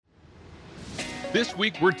This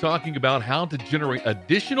week, we're talking about how to generate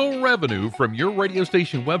additional revenue from your radio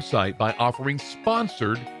station website by offering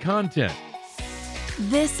sponsored content.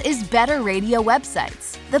 This is Better Radio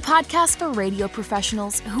Websites, the podcast for radio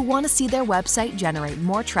professionals who want to see their website generate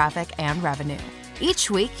more traffic and revenue.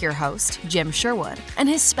 Each week, your host, Jim Sherwood, and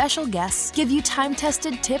his special guests give you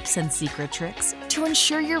time-tested tips and secret tricks to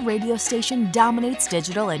ensure your radio station dominates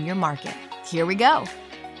digital in your market. Here we go.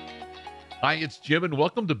 Hi, it's Jim, and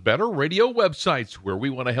welcome to Better Radio Websites, where we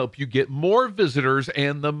want to help you get more visitors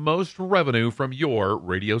and the most revenue from your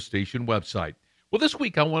radio station website. Well, this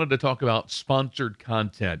week I wanted to talk about sponsored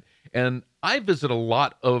content, and I visit a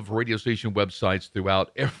lot of radio station websites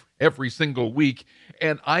throughout every single week,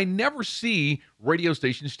 and I never see radio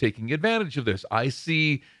stations taking advantage of this. I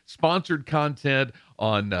see sponsored content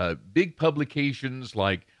on big publications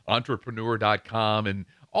like entrepreneur.com and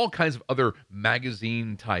all kinds of other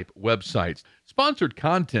magazine-type websites. Sponsored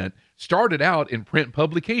content started out in print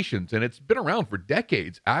publications, and it's been around for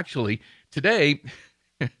decades, actually. Today,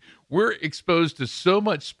 we're exposed to so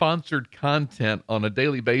much sponsored content on a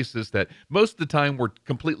daily basis that most of the time we're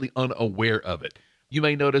completely unaware of it. You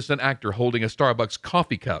may notice an actor holding a Starbucks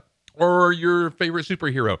coffee cup, or your favorite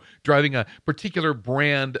superhero driving a particular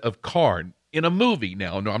brand of car in a movie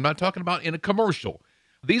now. No, I'm not talking about in a commercial.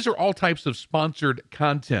 These are all types of sponsored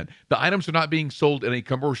content. The items are not being sold in a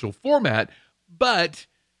commercial format, but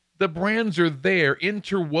the brands are there,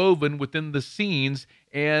 interwoven within the scenes,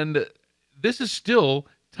 and this is still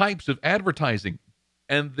types of advertising.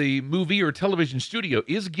 And the movie or television studio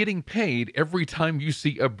is getting paid every time you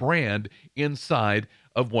see a brand inside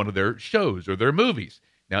of one of their shows or their movies.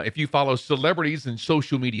 Now, if you follow celebrities and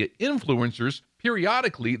social media influencers,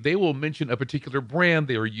 periodically they will mention a particular brand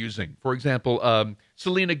they are using. For example,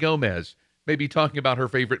 Selena Gomez may be talking about her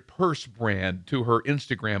favorite purse brand to her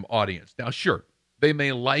Instagram audience. Now, sure, they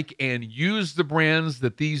may like and use the brands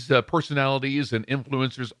that these personalities and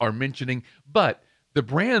influencers are mentioning, but the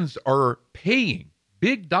brands are paying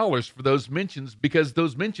big dollars for those mentions because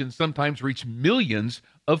those mentions sometimes reach millions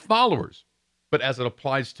of followers. But as it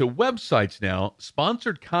applies to websites now,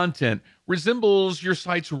 sponsored content resembles your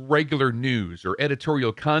site's regular news or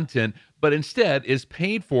editorial content, but instead is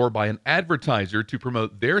paid for by an advertiser to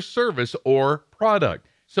promote their service or product.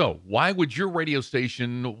 So why would your radio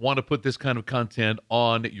station want to put this kind of content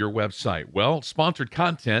on your website? Well, sponsored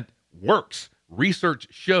content works. Research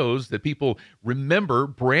shows that people remember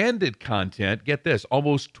branded content, get this,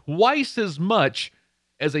 almost twice as much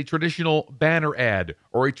as a traditional banner ad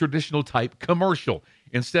or a traditional type commercial.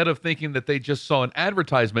 Instead of thinking that they just saw an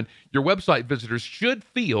advertisement, your website visitors should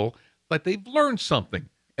feel like they've learned something.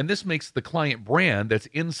 And this makes the client brand that's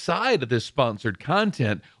inside of this sponsored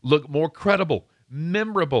content look more credible,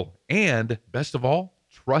 memorable, and best of all,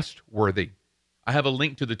 trustworthy. I have a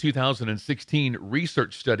link to the 2016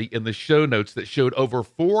 research study in the show notes that showed over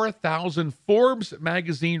 4,000 Forbes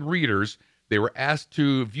magazine readers. They were asked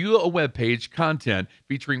to view a web page content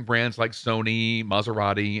featuring brands like Sony,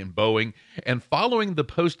 Maserati, and Boeing. And following the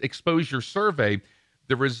post-exposure survey,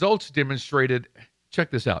 the results demonstrated,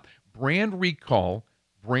 check this out, brand recall,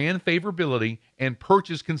 brand favorability, and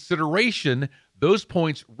purchase consideration. Those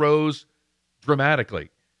points rose dramatically.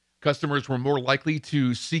 Customers were more likely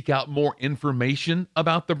to seek out more information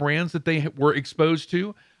about the brands that they were exposed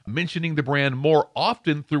to. Mentioning the brand more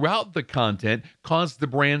often throughout the content caused the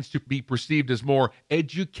brands to be perceived as more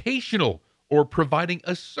educational or providing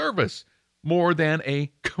a service more than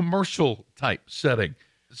a commercial type setting.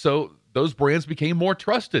 So those brands became more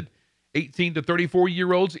trusted. 18 to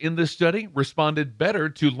 34-year-olds in this study responded better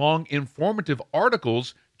to long informative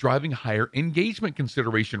articles, driving higher engagement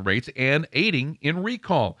consideration rates and aiding in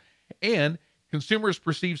recall. And consumers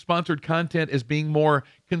perceive sponsored content as being more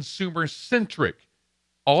consumer-centric,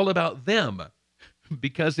 all about them,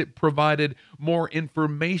 because it provided more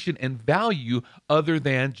information and value other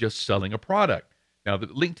than just selling a product. Now, the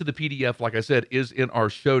link to the PDF, like I said, is in our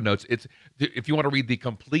show notes. It's if you want to read the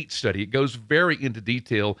complete study, it goes very into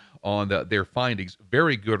detail on their findings.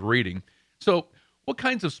 Very good reading. So what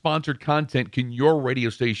kinds of sponsored content can your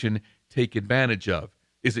radio station take advantage of?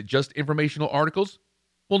 Is it just informational articles?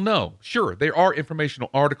 Well, no. Sure, there are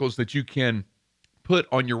informational articles that you can put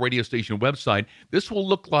on your radio station website. This will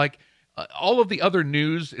look like all of the other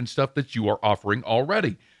news and stuff that you are offering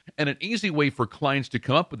already. And an easy way for clients to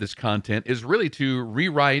come up with this content is really to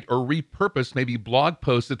rewrite or repurpose maybe blog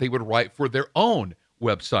posts that they would write for their own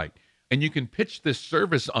website. And you can pitch this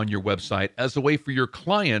service on your website as a way for your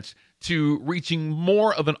clients to reaching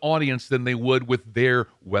more of an audience than they would with their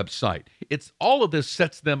website. It's all of this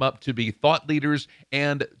sets them up to be thought leaders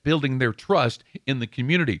and building their trust in the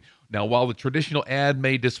community. Now, while the traditional ad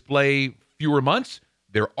may display fewer months,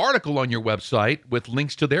 their article on your website with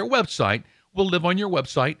links to their website will live on your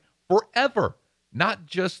website forever, not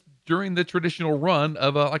just during the traditional run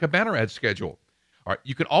of like a banner ad schedule. All right,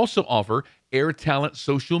 you can also offer Air Talent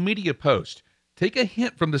social media posts. Take a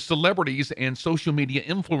hint from the celebrities and social media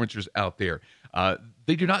influencers out there.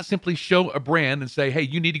 They do not simply show a brand and say, hey,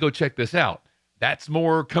 you need to go check this out. That's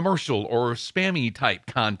more commercial or spammy type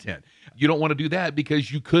content. You don't want to do that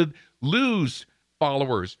because you could lose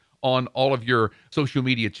followers on all of your social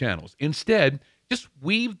media channels. Instead, just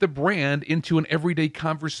weave the brand into an everyday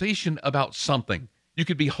conversation about something. You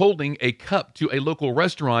could be holding a cup to a local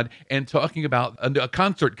restaurant and talking about a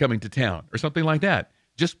concert coming to town or something like that.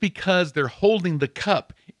 Just because they're holding the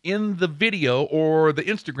cup in the video or the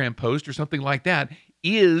Instagram post or something like that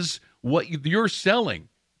is what you're selling.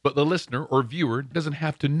 But the listener or viewer doesn't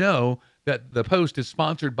have to know that the post is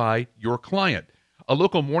sponsored by your client. A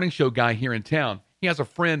local morning show guy here in town, he has a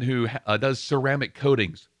friend who does ceramic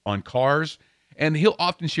coatings on cars, and he'll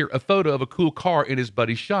often share a photo of a cool car in his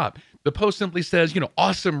buddy's shop. The post simply says,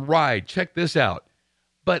 awesome ride, check this out.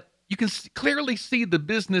 But you can clearly see the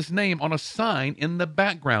business name on a sign in the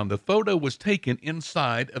background. The photo was taken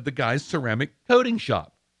inside of the guy's ceramic coating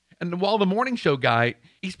shop. And while the morning show guy,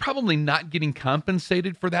 he's probably not getting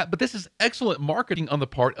compensated for that, but this is excellent marketing on the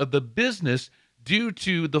part of the business due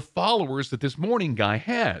to the followers that this morning guy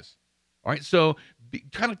has. All right, so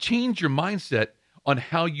kind of change your mindset on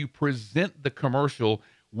how you present the commercial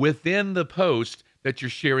within the post that you're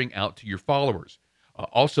sharing out to your followers.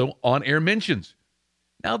 Also, on-air mentions.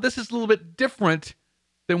 Now, this is a little bit different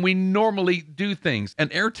than we normally do things,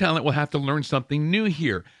 and Air Talent will have to learn something new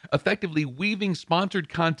here. Effectively weaving sponsored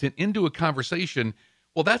content into a conversation,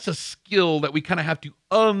 well, that's a skill that we kind of have to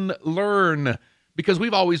unlearn because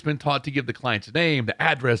we've always been taught to give the client's name, the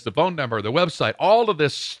address, the phone number, the website, all of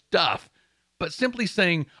this stuff. But simply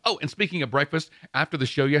saying, oh, and speaking of breakfast, after the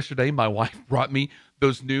show yesterday, my wife brought me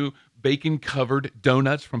those new bacon-covered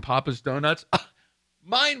donuts from Papa's Donuts.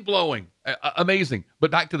 Mind-blowing. Amazing.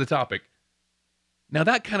 But back to the topic. Now,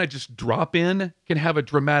 that kind of just drop in can have a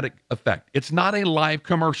dramatic effect. It's not a live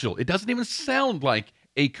commercial. It doesn't even sound like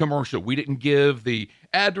a commercial. We didn't give the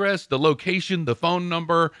address, the location, the phone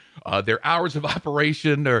number, their hours of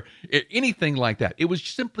operation, or anything like that. It was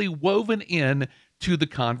simply woven in to the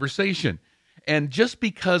conversation. And just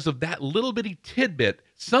because of that little bitty tidbit,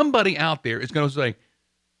 somebody out there is going to say,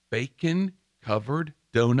 bacon-covered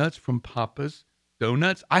donuts from Papa's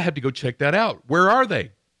Donuts? I have to go check that out. Where are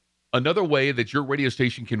they? Another way that your radio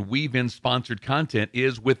station can weave in sponsored content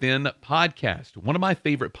is within podcast. One of my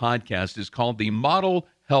favorite podcasts is called The Model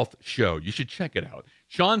Health Show. You should check it out.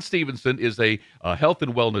 Sean Stevenson is a health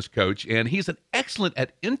and wellness coach, and he's an excellent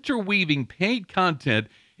at interweaving paid content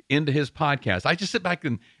into his podcast. I just sit back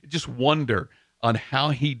and just wonder on how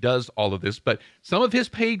he does all of this. But some of his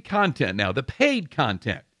paid content now, the paid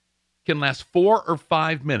content, can last 4 or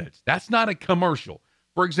 5 minutes. That's not a commercial.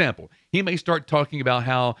 For example, he may start talking about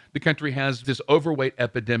how the country has this overweight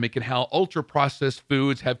epidemic and how ultra-processed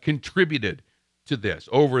foods have contributed to this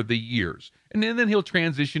over the years. And then he'll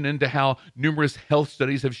transition into how numerous health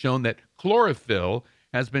studies have shown that chlorophyll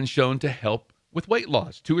has been shown to help with weight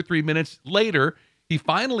loss. 2 or 3 minutes later, he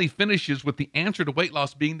finally finishes with the answer to weight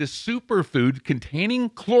loss being this superfood containing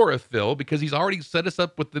chlorophyll, because he's already set us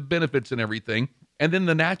up with the benefits and everything. And then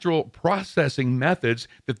the natural processing methods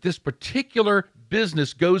that this particular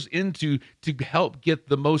business goes into to help get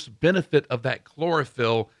the most benefit of that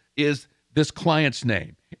chlorophyll is this client's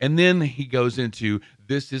name. And then he goes into,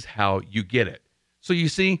 this is how you get it. So you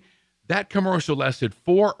see, that commercial lasted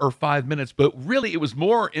 4 or 5 minutes, but really it was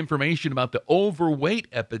more information about the overweight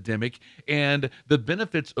epidemic and the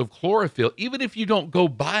benefits of chlorophyll. Even if you don't go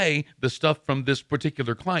buy the stuff from this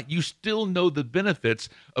particular client, you still know the benefits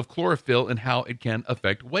of chlorophyll and how it can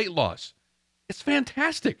affect weight loss. It's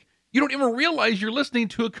fantastic. You don't even realize you're listening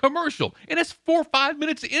to a commercial, and it's 4 or 5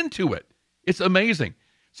 minutes into it. It's amazing.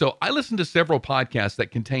 So I listen to several podcasts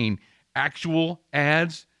that contain actual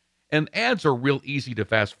ads. And ads are real easy to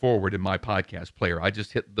fast forward in my podcast player. I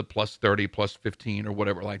just hit the +30, +15, or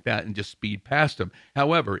whatever like that and just speed past them.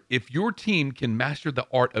 However, if your team can master the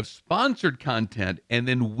art of sponsored content and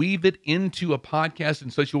then weave it into a podcast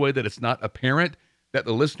in such a way that it's not apparent that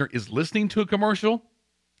the listener is listening to a commercial,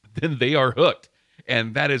 then they are hooked.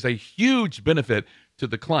 And that is a huge benefit to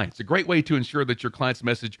the client. It's a great way to ensure that your client's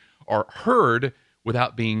message are heard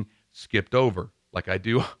without being skipped over, like I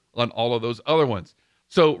do on all of those other ones.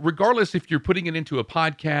 So regardless if you're putting it into a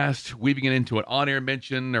podcast, weaving it into an on-air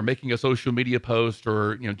mention, or making a social media post,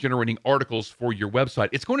 or generating articles for your website,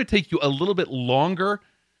 it's going to take you a little bit longer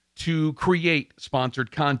to create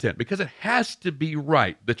sponsored content because it has to be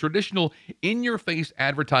right. The traditional in-your-face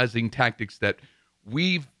advertising tactics that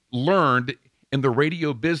we've learned in the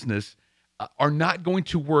radio business are not going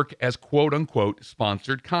to work as quote-unquote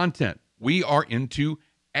sponsored content. We are into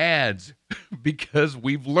ads because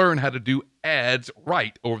we've learned how to do ads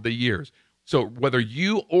right over the years. So whether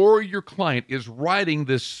you or your client is writing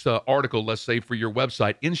this article, let's say for your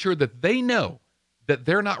website, ensure that they know that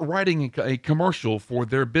they're not writing a commercial for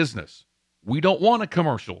their business. We don't want a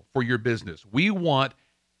commercial for your business. We want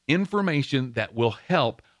information that will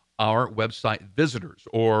help our website visitors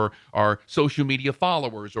or our social media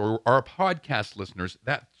followers or our podcast listeners,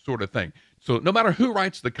 that sort of thing. So no matter who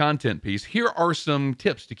writes the content piece, here are some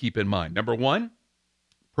tips to keep in mind. Number one,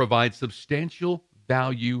 provide substantial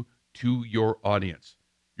value to your audience.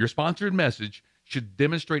 Your sponsored message should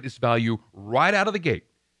demonstrate its value right out of the gate.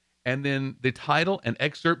 And then the title and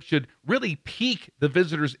excerpt should really pique the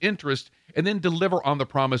visitor's interest and then deliver on the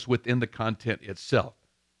promise within the content itself.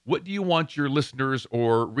 What do you want your listeners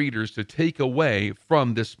or readers to take away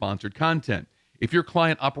from this sponsored content? If your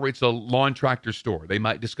client operates a lawn tractor store, they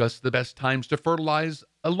might discuss the best times to fertilize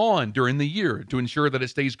a lawn during the year to ensure that it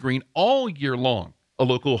stays green all year long. A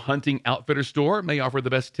local hunting outfitter store may offer the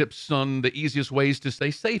best tips on the easiest ways to stay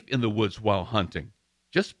safe in the woods while hunting.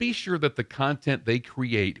 Just be sure that the content they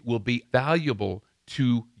create will be valuable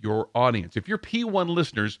to your audience. If your P1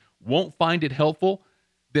 listeners won't find it helpful,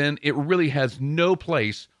 then it really has no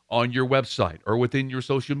place on your website or within your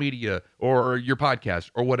social media or your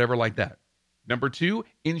podcast or whatever like that. Number two,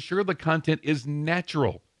 ensure the content is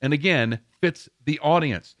natural and again, fits the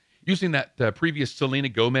audience. Using that previous Selena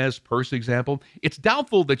Gomez purse example, it's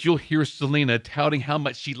doubtful that you'll hear Selena touting how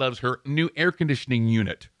much she loves her new air conditioning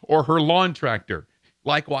unit or her lawn tractor.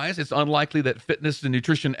 Likewise, it's unlikely that fitness and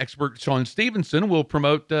nutrition expert Sean Stevenson will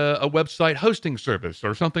promote a website hosting service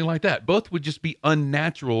or something like that. Both would just be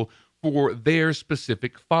unnatural for their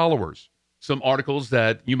specific followers. Some articles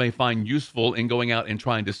that you may find useful in going out and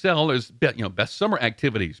trying to sell is best summer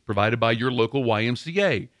activities provided by your local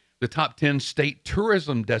YMCA, the top 10 state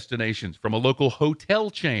tourism destinations from a local hotel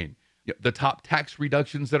chain, the top tax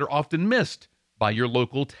reductions that are often missed by your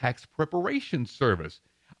local tax preparation service.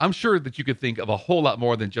 I'm sure that you could think of a whole lot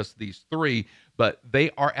more than just these three, but they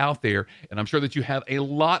are out there, and I'm sure that you have a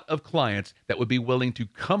lot of clients that would be willing to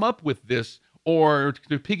come up with this or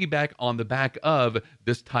to piggyback on the back of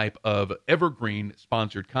this type of evergreen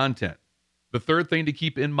sponsored content. The third thing to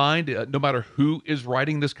keep in mind, no matter who is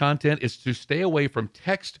writing this content, is to stay away from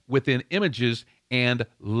text within images and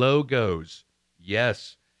logos.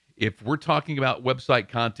 Yes, if we're talking about website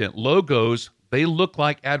content, logos, they look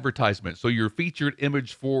like advertisements. So your featured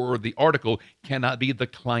image for the article cannot be the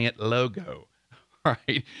client logo. All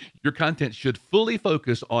right. Your content should fully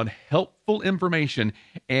focus on helpful information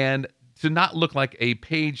and to not look like a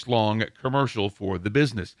page-long commercial for the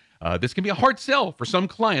business. This can be a hard sell for some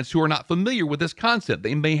clients who are not familiar with this concept.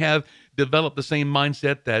 They may have developed the same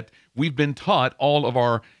mindset that we've been taught all of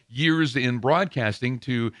our years in broadcasting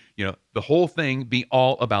to, the whole thing be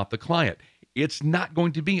all about the client. It's not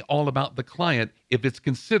going to be all about the client if it's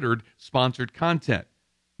considered sponsored content.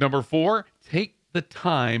 Number 4, take the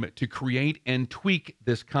time to create and tweak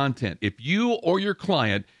this content. If you or your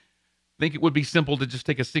client think it would be simple to just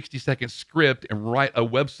take a 60-second script and write a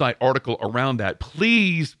website article around that,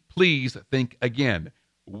 please think again.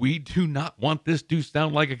 We do not want this to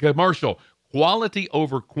sound like a commercial. Quality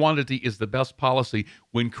over quantity is the best policy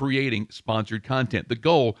when creating sponsored content. The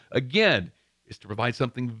goal, again, is to provide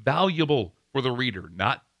something valuable for the reader,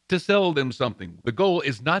 not to sell them something. The goal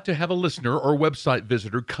is not to have a listener or website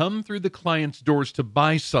visitor come through the client's doors to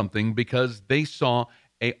buy something because they saw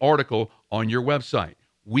an article on your website.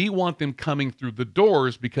 We want them coming through the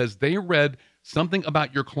doors because they read something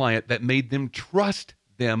about your client that made them trust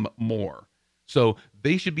them more. So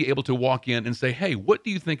they should be able to walk in and say, hey, what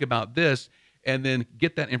do you think about this? And then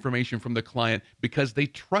get that information from the client because they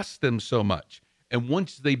trust them so much. And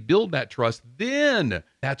once they build that trust, then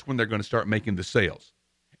that's when they're going to start making the sales.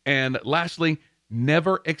 And lastly,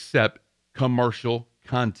 never accept commercial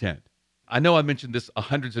content. I know I mentioned this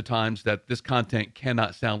hundreds of times that this content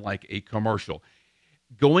cannot sound like a commercial.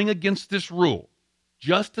 Going against this rule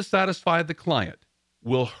just to satisfy the client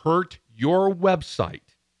will hurt your website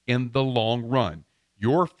in the long run.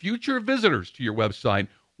 Your future visitors to your website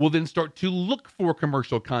will then start to look for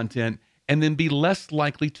commercial content and then be less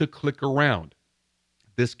likely to click around.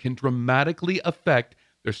 This can dramatically affect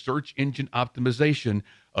the search engine optimization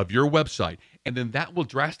of your website, and then that will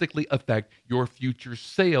drastically affect your future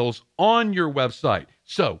sales on your website.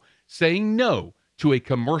 So, saying no to a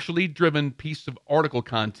commercially driven piece of article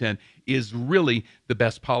content is really the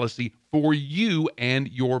best policy for you and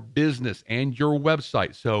your business and your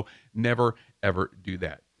website. So never, ever do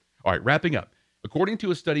that. All right, wrapping up. According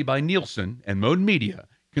to a study by Nielsen and Mode Media,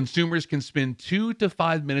 consumers can spend 2 to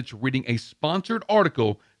 5 minutes reading a sponsored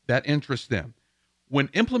article that interests them. When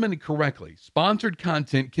implemented correctly, sponsored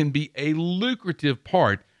content can be a lucrative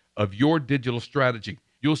part of your digital strategy.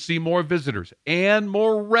 You'll see more visitors and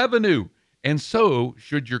more revenue, and so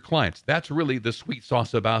should your clients. That's really the sweet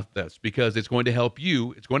sauce about this, because it's going to help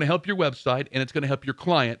you, it's going to help your website, and it's going to help your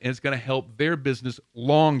client, and it's going to help their business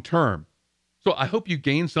long term. So I hope you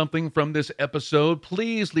gained something from this episode.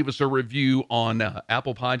 Please leave us a review on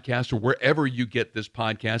Apple Podcasts or wherever you get this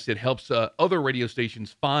podcast. It helps other radio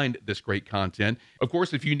stations find this great content. Of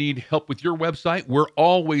course, if you need help with your website, we're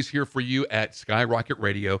always here for you at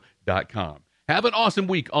skyrocketradio.com. Have an awesome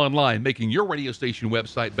week online making your radio station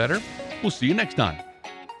website better. We'll see you next time.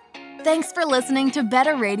 Thanks for listening to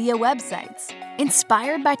Better Radio Websites.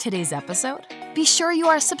 Inspired by today's episode? Be sure you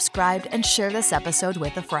are subscribed and share this episode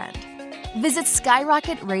with a friend. Visit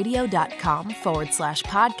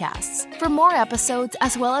skyrocketradio.com/podcasts for more episodes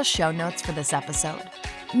as well as show notes for this episode.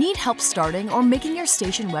 Need help starting or making your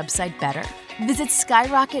station website better? Visit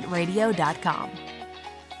skyrocketradio.com.